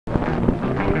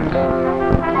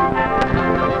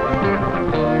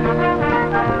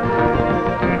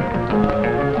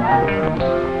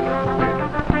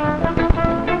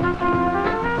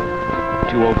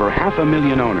over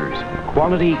 500,000 owners,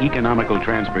 quality economical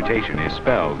transportation is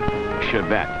spelled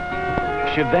Chevette.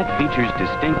 Chevette features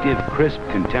distinctive, crisp,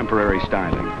 contemporary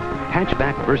styling,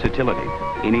 hatchback versatility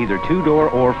in either 2-door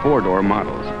or 4-door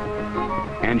models.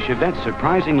 And Chevette's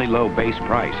surprisingly low base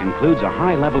price includes a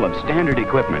high level of standard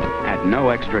equipment at no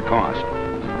extra cost.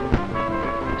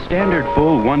 Standard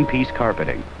full one-piece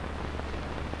carpeting.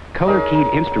 Color-keyed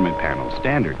instrument panel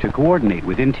standard to coordinate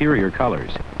with interior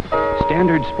colors.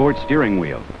 Standard sports steering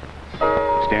wheel.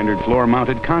 Standard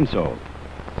floor-mounted console.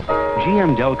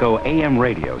 GM Delco AM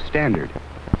radio standard.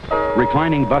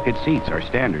 Reclining bucket seats are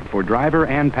standard for driver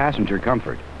and passenger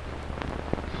comfort.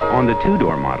 On the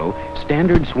 2-door model,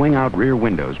 standard swing-out rear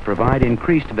windows provide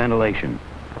increased ventilation.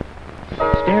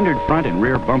 Standard front and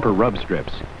rear bumper rub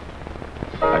strips.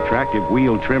 Attractive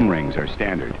wheel trim rings are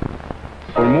standard.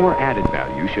 For more added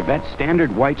value, Chevette's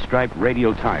standard white striped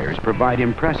radial tires provide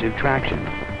impressive traction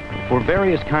for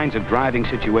various kinds of driving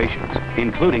situations,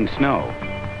 including snow.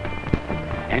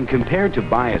 And compared to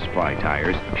bias ply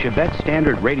tires, Chevette's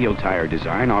standard radial tire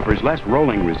design offers less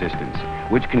rolling resistance,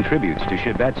 which contributes to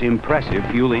Chevette's impressive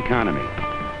fuel economy.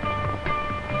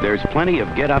 There's plenty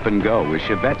of get up and go with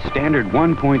Chevette's standard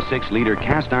 1.6-liter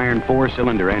cast iron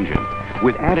 4-cylinder engine,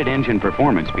 with added engine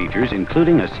performance features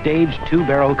including a staged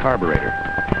 2-barrel carburetor.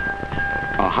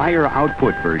 A higher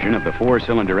output version of the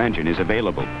 4-cylinder engine is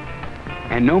available.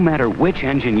 And no matter which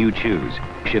engine you choose,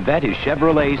 Chevette is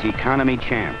Chevrolet's economy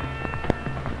champ.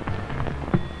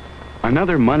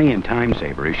 Another money and time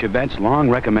saver is Chevette's long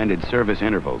recommended service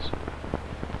intervals.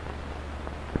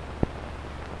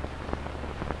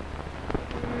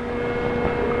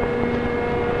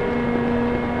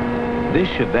 This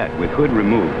Chevette with hood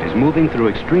removed is moving through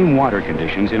extreme water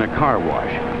conditions in a car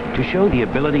wash to show the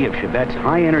ability of Chevette's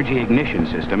high-energy ignition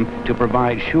system to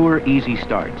provide sure, easy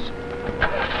starts.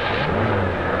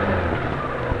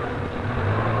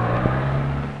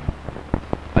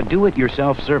 A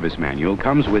do-it-yourself service manual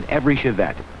comes with every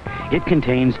Chevette. It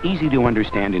contains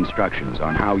easy-to-understand instructions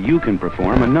on how you can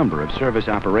perform a number of service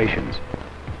operations.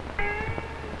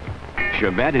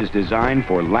 Chevette is designed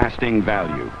for lasting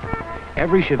value.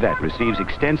 Every Chevette receives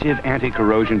extensive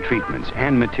anti-corrosion treatments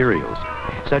and materials,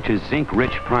 such as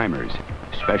zinc-rich primers,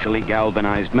 specially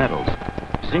galvanized metals,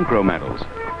 synchro metals,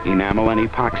 enamel and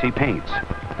epoxy paints,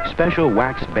 special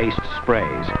wax-based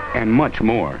sprays, and much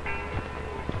more.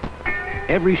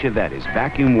 Every Chevette is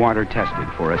vacuum water tested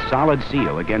for a solid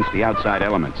seal against the outside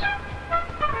elements.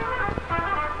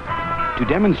 To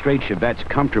demonstrate Chevette's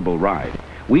comfortable ride,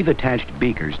 we've attached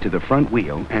beakers to the front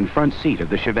wheel and front seat of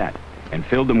the Chevette and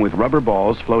filled them with rubber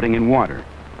balls floating in water.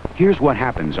 Here's what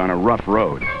happens on a rough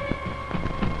road.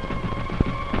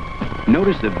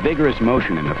 Notice the vigorous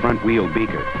motion in the front wheel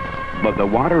beaker, but the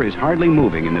water is hardly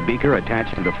moving in the beaker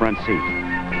attached to the front seat.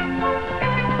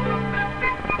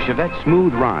 Chevette's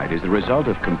smooth ride is the result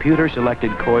of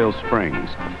computer-selected coil springs,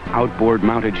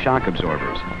 outboard-mounted shock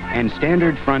absorbers, and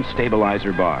standard front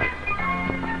stabilizer bar.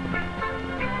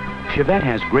 Chevette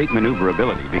has great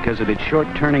maneuverability because of its short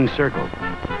turning circle.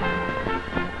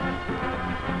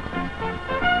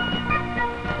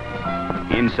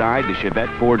 Inside, the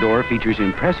Chevette 4-door features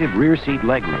impressive rear seat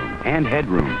legroom and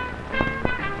headroom.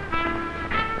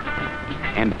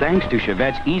 And thanks to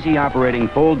Chevette's easy-operating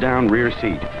fold-down rear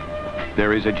seat,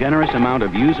 there is a generous amount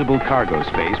of usable cargo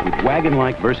space with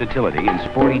wagon-like versatility in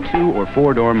sporty 2- or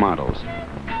 4-door models.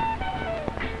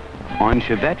 On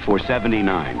Chevette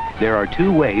 479, there are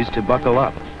 2 ways to buckle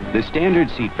up: the standard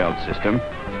seatbelt system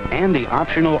and the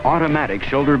optional automatic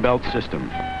shoulder belt system.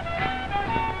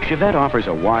 Chevette offers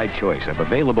a wide choice of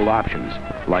available options,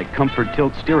 like comfort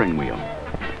tilt steering wheel.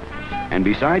 And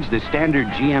besides the standard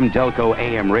GM Delco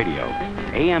AM radio,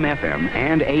 AM/FM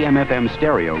and AM/FM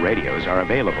stereo radios are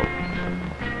available.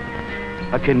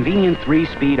 A convenient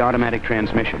 3-speed automatic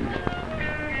transmission,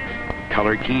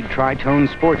 color-keyed tri-tone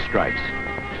sports stripes,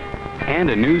 and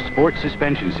a new sports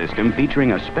suspension system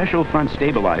featuring a special front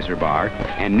stabilizer bar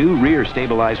and new rear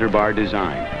stabilizer bar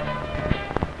design.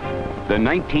 The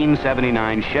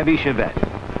 1979 Chevy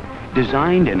Chevette,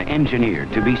 designed and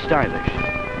engineered to be stylish,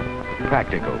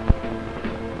 practical,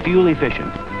 fuel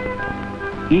efficient,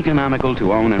 economical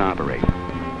to own and operate,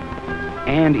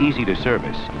 and easy to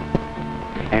service,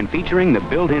 and featuring the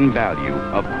built-in value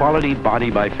of quality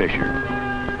body by Fisher.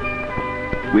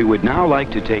 We would now like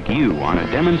to take you on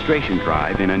a demonstration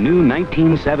drive in a new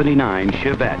 1979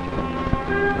 Chevette.